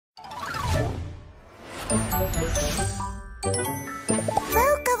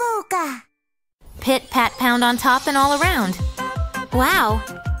Voca voca. Pit, pat, pound on top and all around. Wow.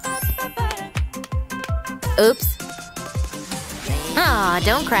 Oops. Aw,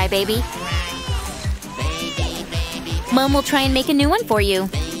 don't cry, baby. Mom will try and make a new one for you.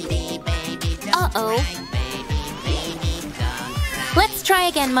 Uh-oh. Let's try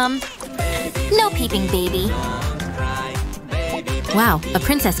again, Mom. No peeping, baby. Wow, a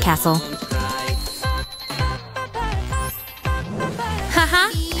princess castle.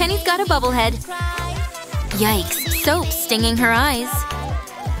 Haha, Penny's got a bubble head. Yikes, soap stinging her eyes.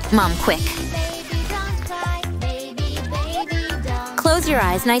 Mom, quick. Close your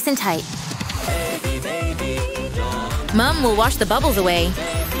eyes nice and tight. Mom will wash the bubbles away.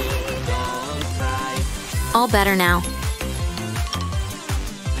 All better now.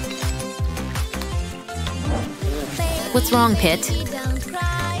 What's wrong, Pit?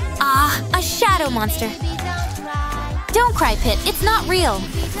 Ah, a shadow monster. Don't cry, Pit. It's not real.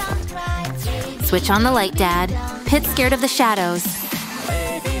 Switch on the light, Dad. Pit's scared of the shadows.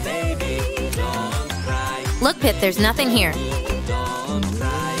 Look, Pit, there's nothing here.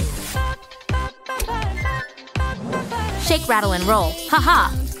 Shake, rattle, and roll.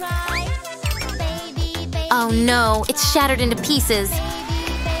 Ha-ha. Oh no, it's shattered into pieces.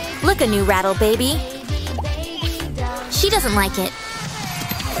 Look, a new rattle, baby. She doesn't like it.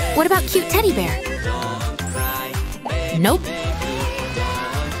 What about cute teddy bear? Nope.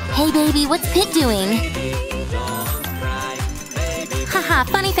 Hey, baby, what's Pit doing? Haha,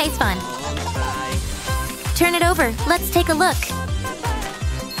 funny face fun. Turn it over. Let's take a look.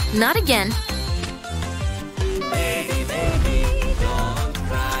 Not again.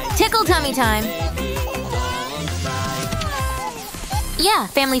 Tickle tummy time. Yeah,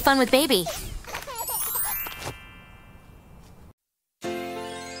 family fun with baby.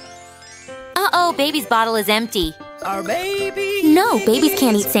 Uh-oh, baby's bottle is empty. Our baby. No, babies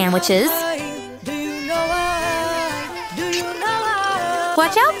can't eat sandwiches. Do you know why? Do you know why?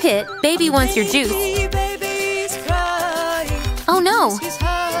 Watch out, Pit. Baby wants your juice. Baby's crying. Oh no. He's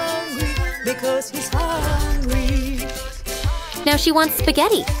hungry because he's hungry. Now she wants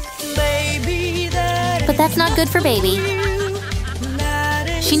spaghetti. Baby, that But that's not good for baby. that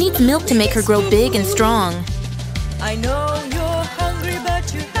is She needs milk to make her grow big and strong. I know you're hungry,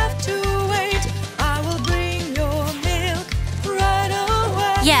 but you have to wait. I will bring your milk right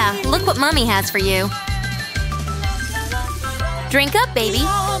away. Yeah, look what Mommy has for you. Drink up, baby.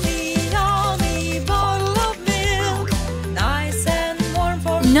 Yummy, yummy bottle of milk, nice and warm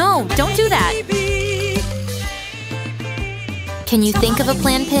for No, don't do that. baby. Can you think of a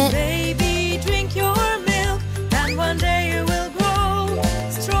plan, Pit? Baby, drink your milk, and one day you will grow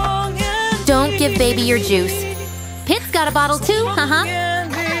strong and Don't give baby your juice. Pit's got a bottle too, haha.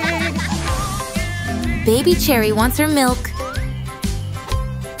 and big. Baby Cherry wants her milk.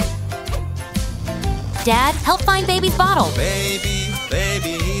 Dad, help find baby's bottle. Baby,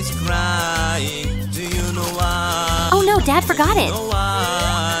 he's crying. Do you know why? Oh no, Dad forgot it. Know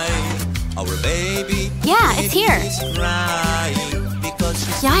why? Our baby. Yeah, it's here. He's crying because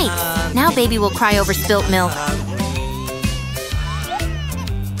she's Yikes, now baby will cry over spilt milk.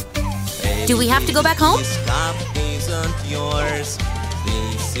 Do we have to go back home? This cup isn't yours.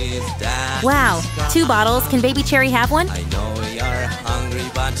 This is Dad's Wow, cup. 2 bottles. Can baby Cherry have one? I know you're hungry,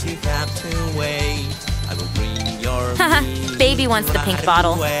 but you have to wait. I will bring your Haha, milk baby wants the pink right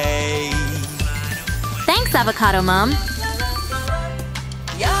bottle. away. Thanks, Avocado Mom.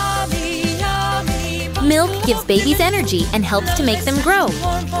 Yummy, yummy Milk gives babies energy and helps to make them grow.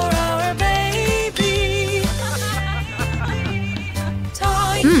 warm for our baby.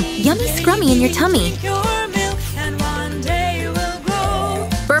 Tiny Yummy scrummy in your tummy. drink your milk, and one day you will grow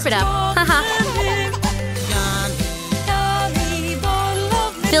Burp it up. Haha. Yummy bottle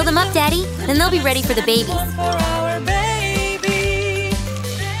of milk, Fill them up, Daddy, and they'll be ready for the babies. warm for our baby.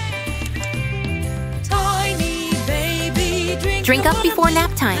 Tiny baby, Drink up your before milk,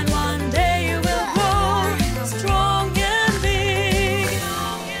 nap time. and one day you will grow strong and big.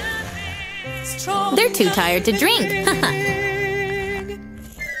 Strong They're too tired to drink.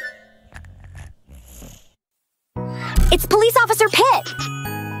 It's Police Officer Pit!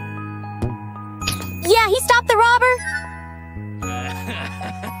 Yeah, he stopped the robber!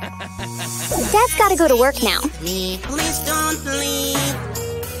 Dad's gotta go to work now. Please don't leave.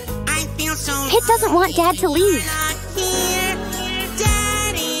 I feel so Pit doesn't want Dad to leave. not here.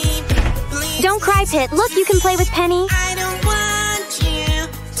 Daddy, please. Don't cry, Pit. Look, you can play with Penny. I don't want you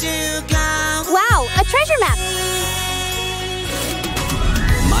to go. Wow, a treasure map!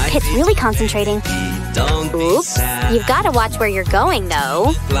 Pit's really concentrating. Don't be Oops. sad. You've got to watch where you're going,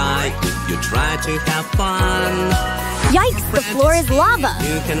 though. Fly if you try to have fun. Yikes, the floor is lava.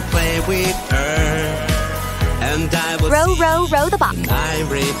 You can play with her. And I will Row, see row, row the boat. I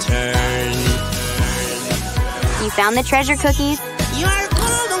return. You found the treasure cookies? You are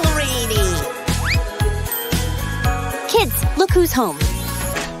old already. Kids, look who's home.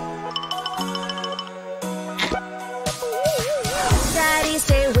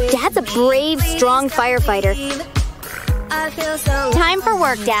 Dad's a brave, strong firefighter. Time for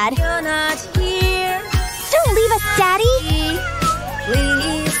work, Dad. Don't leave us, Daddy.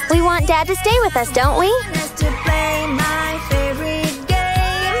 We want Dad to stay with us, don't we?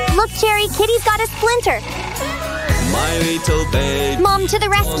 Look, Cherry, Kitty's got a splinter. My little baby. Mom to the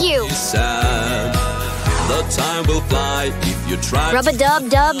rescue. Be sad. The time will fly if you try.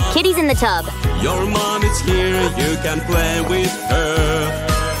 Rub-a-dub-dub, Kitty's in the tub. Your mom is here, you can play with her.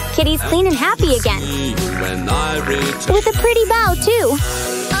 Kitty's clean and happy again. See when I return. With a pretty bow, too.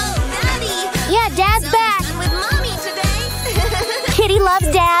 Yeah, Dad's back. Kitty loves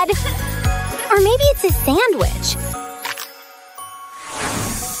Dad. Or maybe it's his sandwich.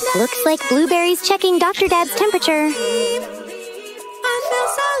 Looks like Blueberry's checking Dr. Dad's temperature.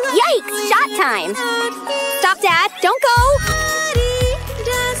 Yikes! Shot time! Stop, Dad! Don't go!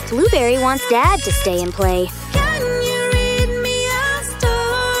 Blueberry wants Dad to stay and play.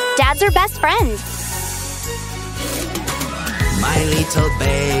 Dad's her best friend. My little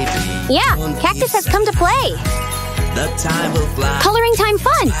baby. Yeah, Cactus has come to play. The time will fly. Coloring time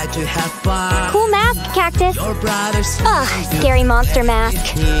fun. Try to have fun. Cool mask, Cactus. Your brother's Ugh, scary monster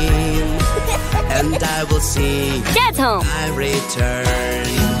mask. and I will see Dad's home. I return.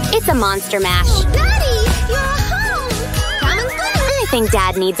 It's a monster mash. Daddy, you're home. Come and play. I think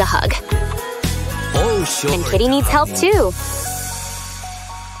Dad needs a hug. Oh, sure. And Kitty needs help, too.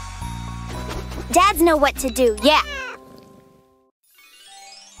 Dads know what to do, yeah.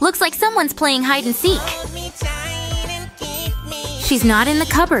 Looks like someone's playing hide and seek. Hold me tight and keep me. She's not in the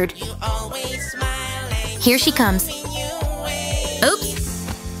cupboard. You always smile. Here she comes. Oops.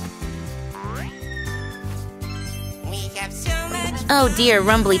 We have so much Oh dear,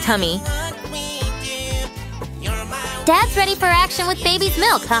 rumbly tummy. fun we do. You're my Dad's ready for action with baby's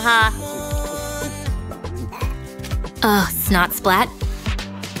milk, haha. Ugh, snot splat.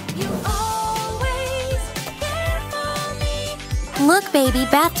 You always care for me. Look, baby,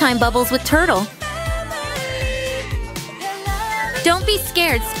 bath time bubbles with turtle. Don't be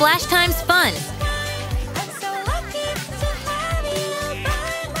scared, splash time's fun. I'm so lucky to have you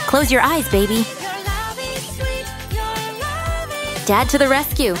by my Close your eyes, baby. Your love is sweet. Your love is Dad to the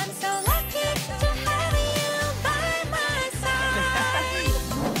rescue. I'm so lucky to have you by my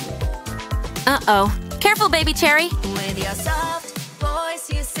side. Uh-oh. Careful, baby cherry. With your soft voice,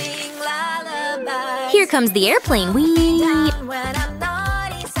 you sing lullabies. Here comes the airplane. Whee! Down when I'm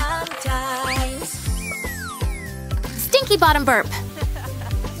naughty sometimes. Stinky bottom burp.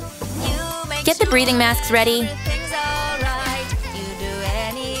 You make Get the breathing masks ready. everything's alright. You do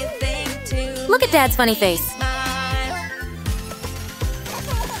anything to Look at Dad's funny face. smile.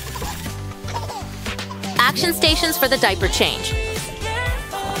 Action stations for the diaper change. Care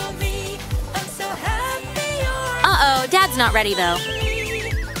for me. I'm so happy you're Uh-oh, Dad's not ready though.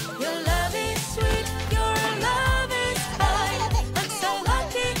 Your love is sweet. Your love is fine. I'm so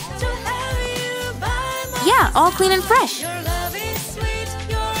lucky to have you by my Yeah, all clean and fresh. Your love is sweet.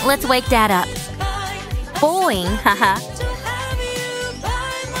 Your Let's wake Dad up. fine. Boing, haha. To have you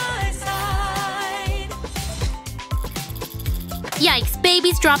by my side. Yikes,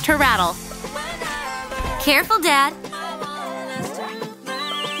 baby's dropped her rattle. Careful, Dad.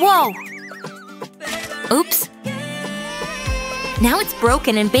 Whoa. Oops. Now it's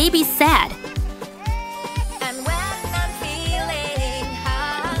broken and baby's sad. And when I'm feeling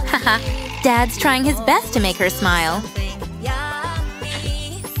high, Haha. Dad's trying his best to make her smile. think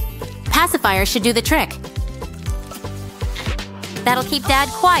yummy. Pacifier should do the trick. That'll keep Dad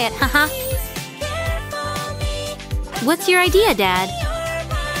quiet, haha. Care for me. What's your idea, Dad? You're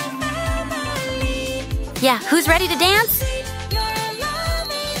my family. Yeah, who's ready to dance? Your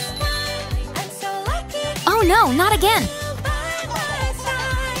love is mine. I'm so lucky Oh no, not again. by my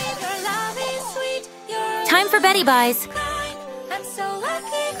side. Your love is sweet. Your Time for Betty buys. kind. I'm so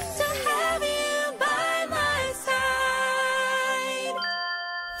lucky to have you by my side.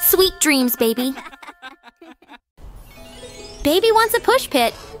 Sweet dreams, baby. Baby wants a push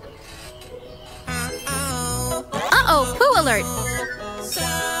pit. Uh-oh, poo alert.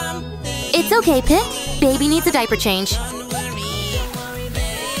 It's okay, Pit. Baby needs a diaper change.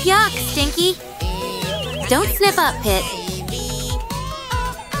 Yuck, Stinky. Don't sniff up, Pit.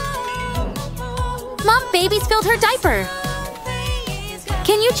 Mom, baby spilled her diaper.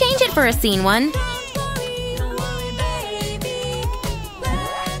 Can you change it for a scene one?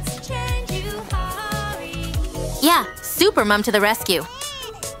 Yeah, super mom to the rescue.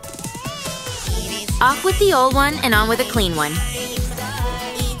 Off with the old one and on with a clean one.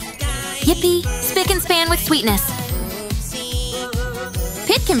 Yippee! Spick and span with sweetness.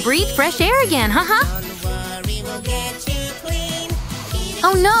 Pit can breathe fresh air again, haha!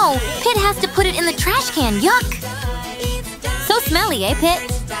 Oh no! Pit has to put it in the trash can, yuck! So smelly, eh, Pit?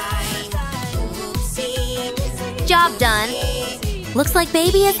 Job done. Looks like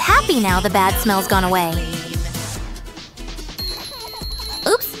baby is happy now the bad smell's gone away.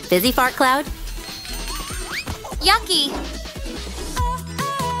 Oops, busy fart cloud. Yucky!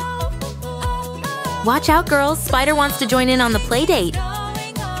 Watch out, girls. Spider wants to join in on the play date.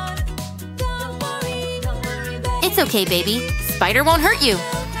 It's okay, baby. Spider won't hurt you.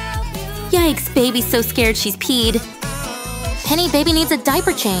 Yikes, baby's so scared she's peed. Penny, baby needs a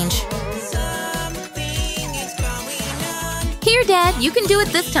diaper change. Here, Dad, you can do it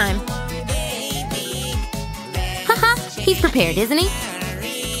this time. Haha, he's prepared, isn't he?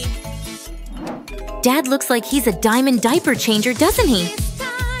 Dad looks like he's a diamond diaper changer, doesn't he?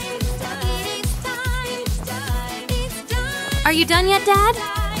 Are you done yet, Dad?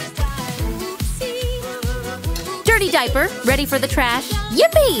 Dirty diaper, ready for the trash.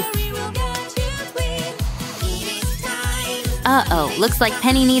 Yippee! Uh-oh, looks like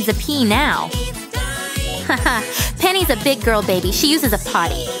Penny needs a pee now. Haha, Penny's a big girl baby. She uses a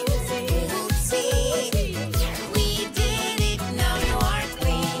potty.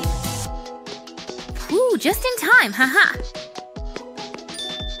 Ooh, just in time, haha.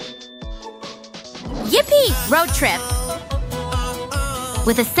 Yippee! Road trip.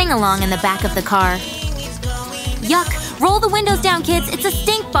 With a sing-along in the back of the car. Yuck! Roll the windows down, kids! It's a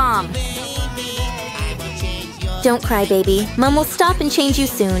stink bomb! Don't cry, baby. Mom will stop and change you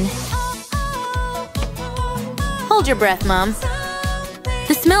soon. Hold your breath, Mom.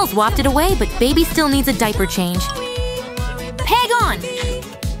 The smell's wafted away, but baby still needs a diaper change. Peg on!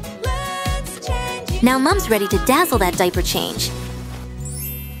 Now Mom's ready to dazzle that diaper change.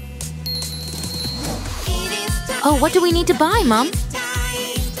 Oh, what do we need to buy, Mom?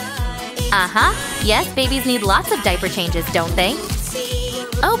 Uh-huh. Yes, babies need lots of diaper changes, don't they?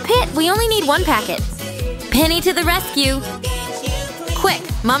 Oh, Pit, we only need one packet. Penny to the rescue! Quick,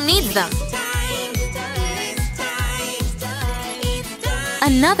 Mom needs them.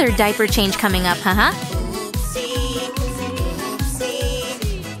 Another diaper change coming up, haha.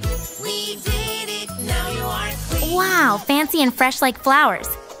 Wow, fancy and fresh like flowers.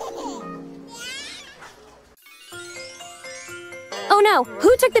 Oh no,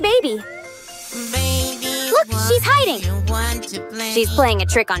 who took the baby? Look, she's hiding. She's playing a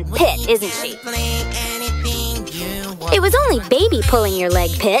trick on Pit, isn't she? It was only baby pulling your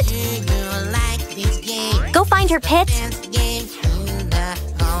leg, Pit. Go find her, Pit.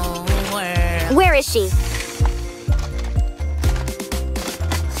 Where is she?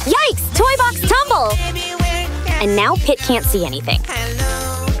 Yikes! Toy box tumble! And now Pit can't see anything.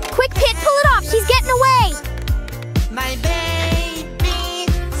 Quick, Pit, pull it off! She's getting away! My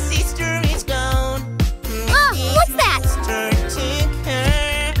baby sister is gone. What's that?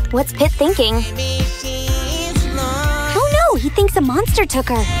 What's Pit thinking? Oh no, he thinks a monster took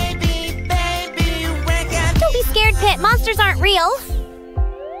her. Don't be scared, Pit. Monsters aren't real.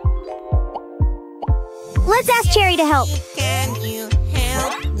 Let's ask Cherry to help.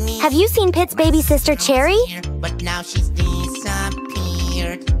 Have you seen Pit's baby sister, Cherry? But now she's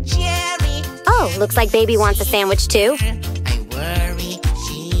disappeared. Cherry. Oh, looks like baby wants a sandwich too. I worry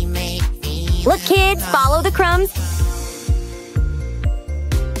she may be. Look, kids, follow the crumbs.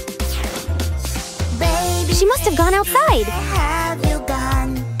 Baby, She must have gone outside. have you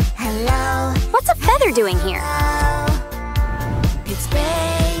gone? Hello. What's a feather doing here? It's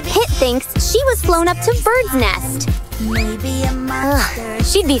baby. Pit thinks she was flown up to Bird's nest. Maybe a monster. Ugh,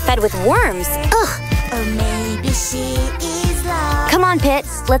 she'd be fed with worms. Ugh. Or maybe she is lost. Come on, Pit,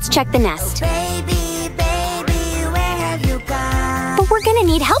 let's check the nest. Baby, baby, where have you gone? But we're gonna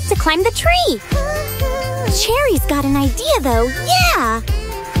need help to climb the tree. Cherry's got an idea, though. Yeah!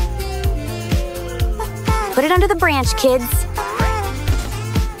 Put it under the branch, kids.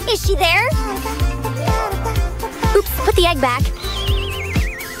 Is she there? Oops, put the egg back.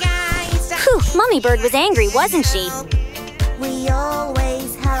 Whew, Mummy Bird was angry, wasn't she? We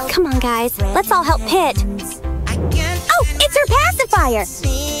always help. Come on, guys, let's all help Pit. I can't Oh, it's her pacifier!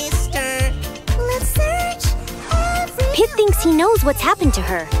 sister. Let's search every. Pit thinks he knows what's happened to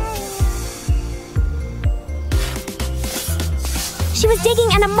her. She was digging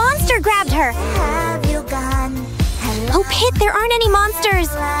and a monster grabbed her. Oh, Pit, there aren't any monsters.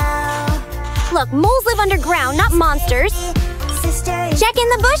 Look, moles live underground, not monsters. Check in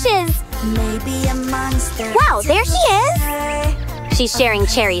the bushes. Wow, there she is. She's sharing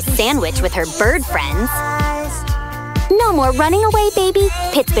Cherry's sandwich with her bird friends. No more running away, baby.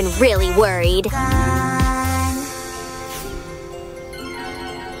 Pit's been really worried.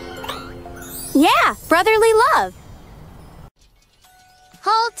 Yeah, brotherly love.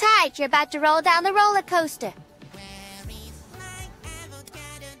 Hold tight, you're about to roll down the roller coaster.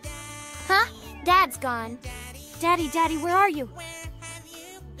 Huh? Dad's gone. Daddy, where are you?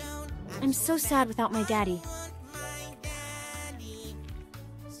 I'm so sad without my daddy.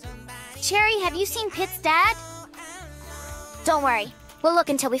 Cherry, have you seen Pit's dad? Don't worry, we'll look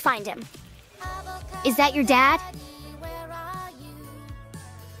until we find him. Is that your dad?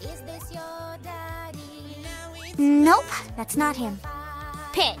 Nope, that's not him.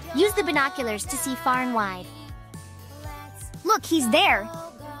 Pit, use the binoculars to see far and wide. Look, he's there.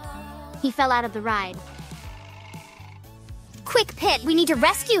 He fell out of the ride. Quick, Pit, we need to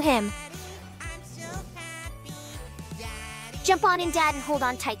rescue him. Jump on in, Dad, and hold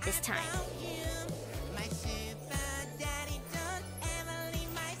on tight this time.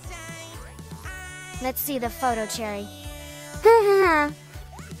 Let's see the photo, Cherry.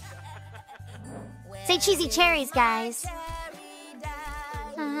 Say cheesy cherries, guys.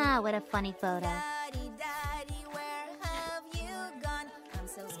 Haha, what a funny photo.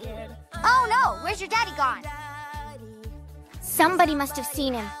 Oh no, where's your daddy gone? Somebody must have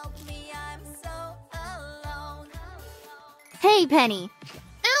seen him. Hey, Penny.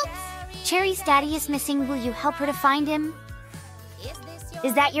 Oops! Cherry's daddy is missing. Will you help her to find him?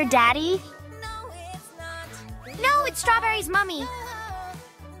 Is that your daddy? No, it's Strawberry's mommy.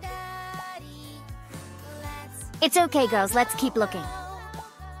 It's okay, girls. Let's keep looking.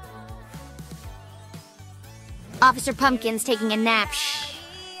 Officer Pumpkin's taking a nap. Shh.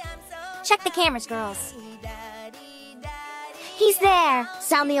 Check the cameras, girls. He's there.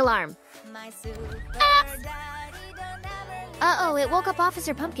 Sound the alarm. Uh-oh, it woke up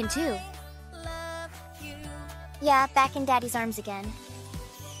Officer Pumpkin, too. Yeah, back in Daddy's arms again.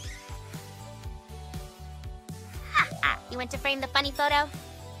 Ha! You went to frame the funny photo?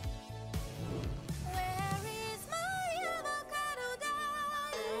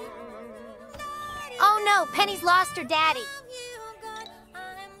 Oh no, Penny's lost her daddy.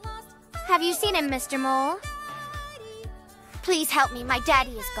 Have you seen him, Mr. Mole? Please help me, my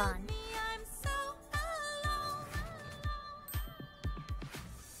daddy is gone.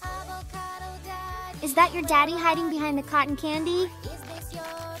 Is that your daddy hiding behind the cotton candy?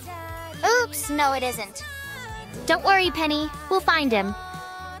 Oops, no it isn't. Don't worry, Penny, we'll find him.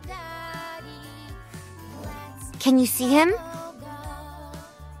 Can you see him?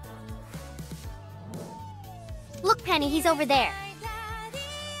 Look, Penny, he's over there.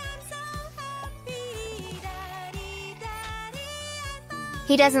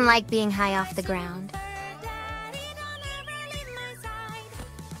 He doesn't like being high off the ground.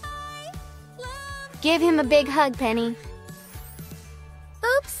 Give him a big hug, Penny.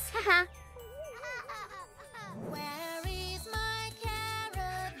 Oops, haha.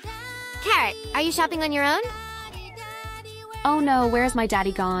 Carrot, are you shopping on your own? Oh no, where's my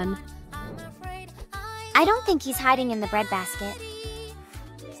daddy gone? I don't think he's hiding in the breadbasket.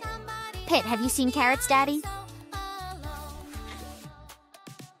 Pit, have you seen Carrot's daddy?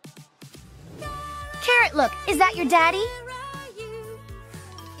 Carrot, look, is that your daddy?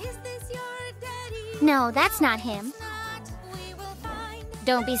 No, that's not him.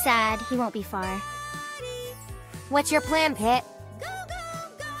 Don't be sad, he won't be far. What's your plan, Pit?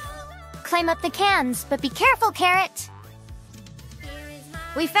 Climb up the cans, but be careful, Carrot.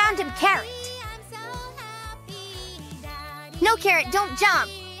 We found him, Carrot. No, Carrot, don't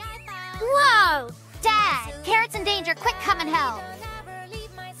jump. Whoa! Dad, Carrot's in danger. Quick, come and help.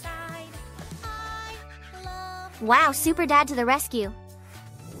 Wow, Super Dad to the rescue.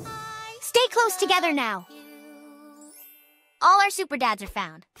 Stay close together now. All our Super Dads are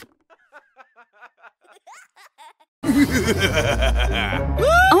found.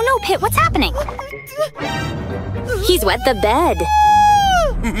 Oh no, Pit, what's happening? He's wet the bed.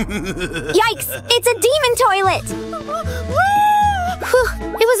 Yikes! It's a demon toilet! Whew,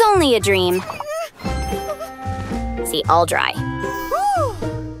 it was only a dream. See, all dry.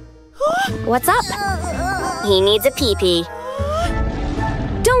 What's up? He needs a pee-pee.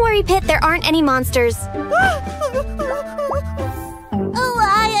 Don't worry, Pit, there aren't any monsters.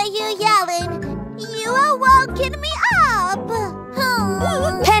 Why are you yelling? You are woken me up!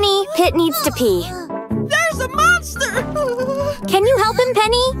 Penny, Pit needs to pee. There's a monster! Can you help him,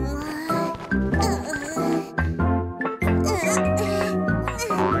 Penny?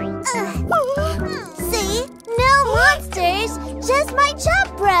 See? No monsters, just my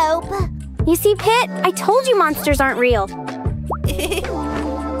jump rope. You see, Pit, I told you monsters aren't real.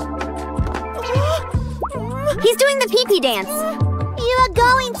 He's doing the pee-pee dance. You are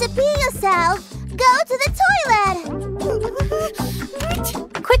going to pee yourself. Go to the toilet.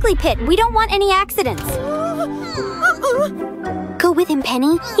 Quickly, Pit, we don't want any accidents. Go with him,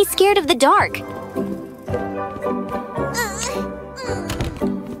 Penny. He's scared of the dark.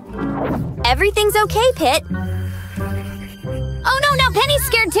 Everything's okay, Pit. Oh, no, Penny's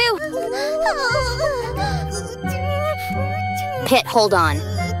scared too. Pit, hold on.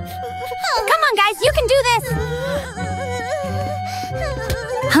 Come on, guys, you can do this.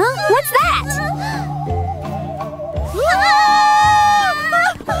 Huh? What's that?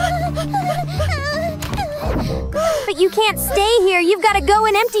 But you can't stay here. You've got to go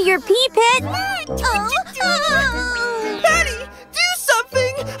and empty your pee, Pit. Penny, do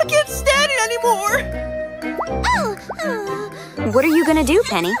something! I can't stand it anymore! What are you gonna do,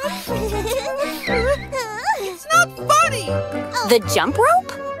 Penny? It's not funny! The jump rope?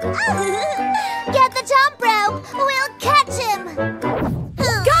 Get the jump rope. We'll catch him.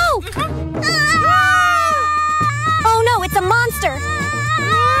 Go! Oh no, it's a monster!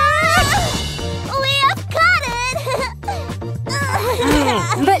 We have caught it.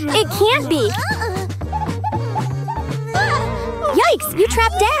 But it can't be. Yikes, you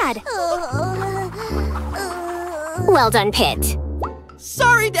trapped Dad. Well done, Pit.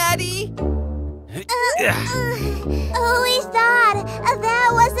 Sorry, Daddy! We thought that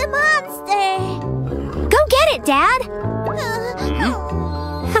was a monster. Go get it, Dad.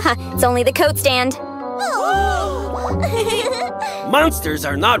 Haha, it's only the coat stand. Monsters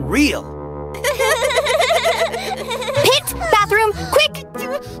are not real. Pit, bathroom, quick!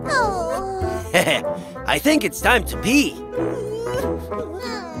 I think it's time to pee.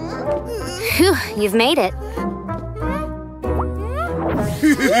 Phew, you've made it.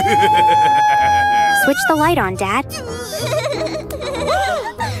 Switch the light on, Dad.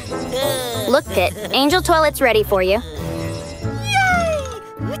 Look, Pit, Angel Toilet's ready for you.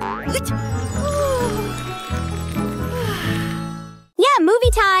 Yeah,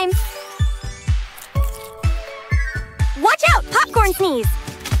 movie time! Watch out! Popcorn sneeze!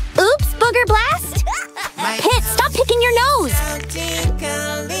 Oops, booger blast! Pit, stop picking your nose!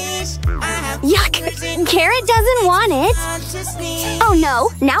 Yuck! Carrot doesn't want it! Oh no,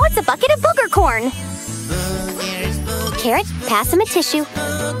 now it's a bucket of booger corn! Carrot, pass him a tissue.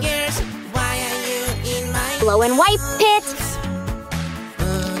 Blow and wipe, Pit!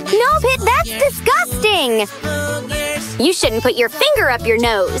 No, Pit, that's disgusting! You shouldn't put your finger up your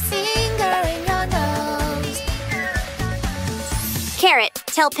nose! Carrot,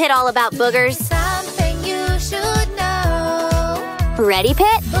 tell Pit all about boogers. Something you should know. Ready,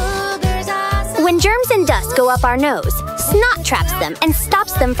 Pit? Boogers are When germs and dust go up our nose, snot traps them and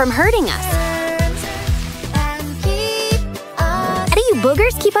stops them from hurting us. and keep us How do you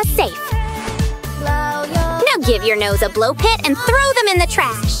boogers keep us safe? blow your Now give your nose a blow, Pit, and throw them in the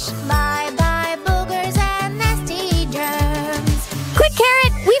trash. bye-bye boogers and nasty germs. Quick,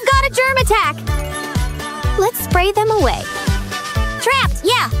 Carrot, we've got a germ attack. Let's spray them away. Trapped,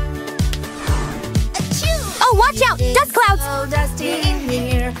 yeah. Oh, watch out, dust clouds. So dusty in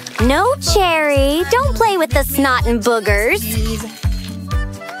here. No, Cherry, don't play with the snot and boogers.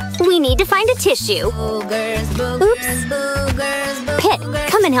 We need to find a tissue. Boogers, boogers, Oops. boogers, boogers. Pit,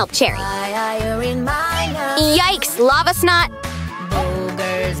 come and help Cherry. Why are you in my nose? Yikes, lava snot.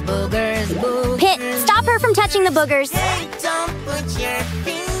 Boogers, boogers, boogers. Pit, stop her from touching the boogers. Don't put your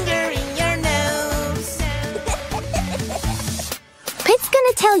finger in your nose. Pit's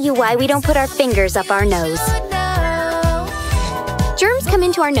gonna tell you why we don't put our fingers up our nose. No. Germs come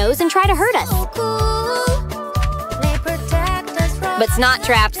into our nose and try to hurt us. Cool. They protect us from But snot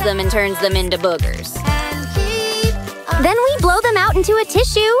traps them and turns them into boogers. and keep us Then we blow them out into a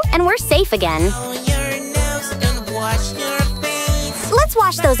tissue and we're safe again. Blow your nose and wash your face. Let's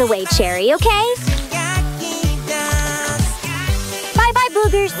wash those away, Cherry, okay? Yucky dust. Bye-bye,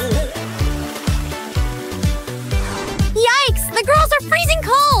 boogers. Yikes! The girls are freezing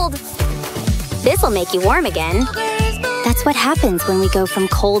cold! This'll make you warm again. That's what happens when we go from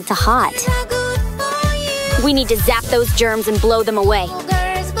cold to hot. are good for you. We need to zap those germs and blow them away.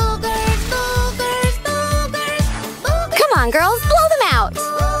 Boogers, boogers, boogers, boogers, boogers. Come on, girls, blow them out!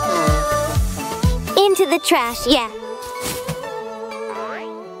 Into the trash, yeah.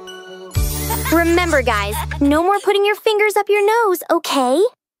 Remember, guys, no more putting your fingers up your nose, okay?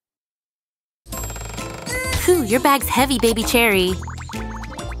 Whew, your bag's heavy, Baby Cherry.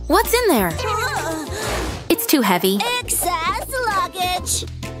 What's in there? It's too heavy. Excess luggage.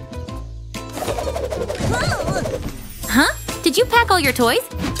 Huh? Did you pack all your toys?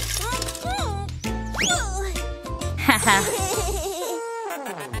 Haha.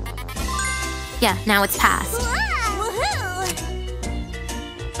 Yeah, now it's past.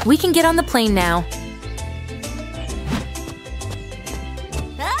 We can get on the plane now.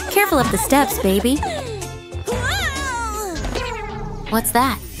 Careful up the steps, baby. What's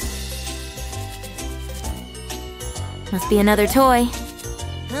that? Must be another toy.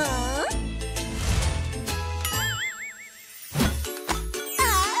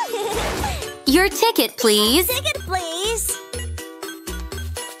 Your ticket, please. Ticket, please.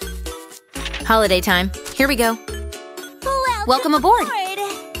 Holiday time. Here we go. Welcome aboard.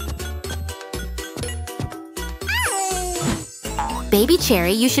 Baby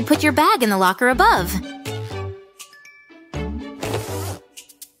Cherry, you should put your bag in the locker above.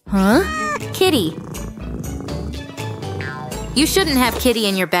 Huh? Kitty. You shouldn't have Kitty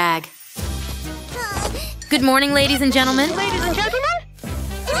in your bag. Good morning, ladies and gentlemen. Ladies and gentlemen,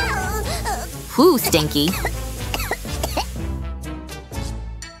 Whew, Stinky.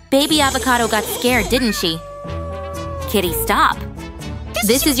 Baby Avocado got scared, didn't she? Kitty, stop.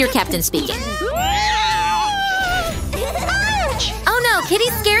 This is your captain speaking. Oh no, Kitty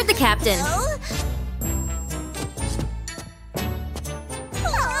scared the captain.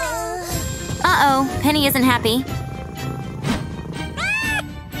 Uh-oh, Penny isn't happy.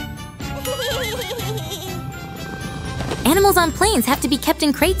 Animals on planes have to be kept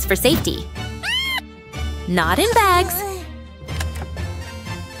in crates for safety. Not in bags.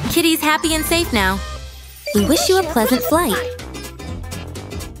 Kitty's happy and safe now. We wish you a pleasant flight.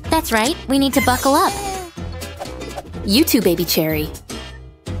 That's right, we need to buckle up. You too, Baby Cherry.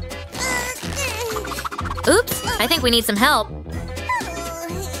 Oops, I think we need some help.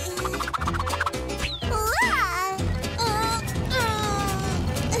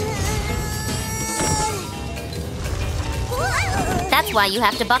 That's why you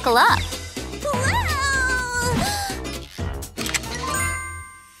have to buckle up.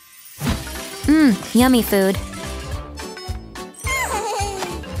 Yummy food.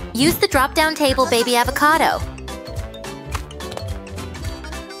 Use the drop-down table, Baby Avocado.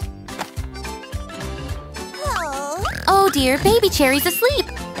 Oh dear, Baby Cherry's asleep.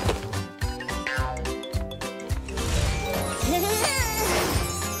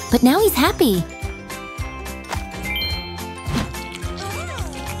 But now he's happy.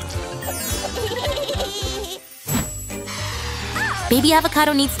 Baby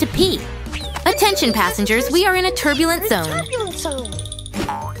Avocado needs to pee. Attention passengers, we are in a turbulent zone.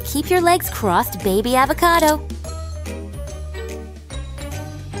 Keep your legs crossed, Baby Avocado.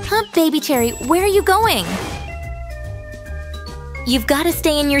 Huh, Baby Cherry, where are you going? You've got to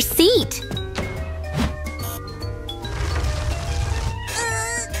stay in your seat.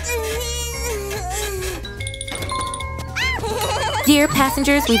 Dear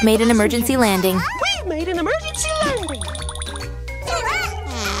passengers, we've made an emergency landing. we've made an emergency landing.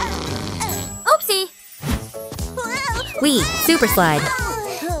 Oopsie! Super slide.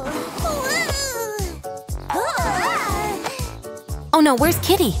 Oh no, where's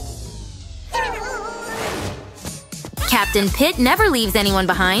Kitty? Captain Pitt never leaves anyone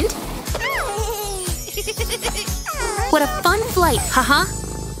behind. What a fun flight, haha!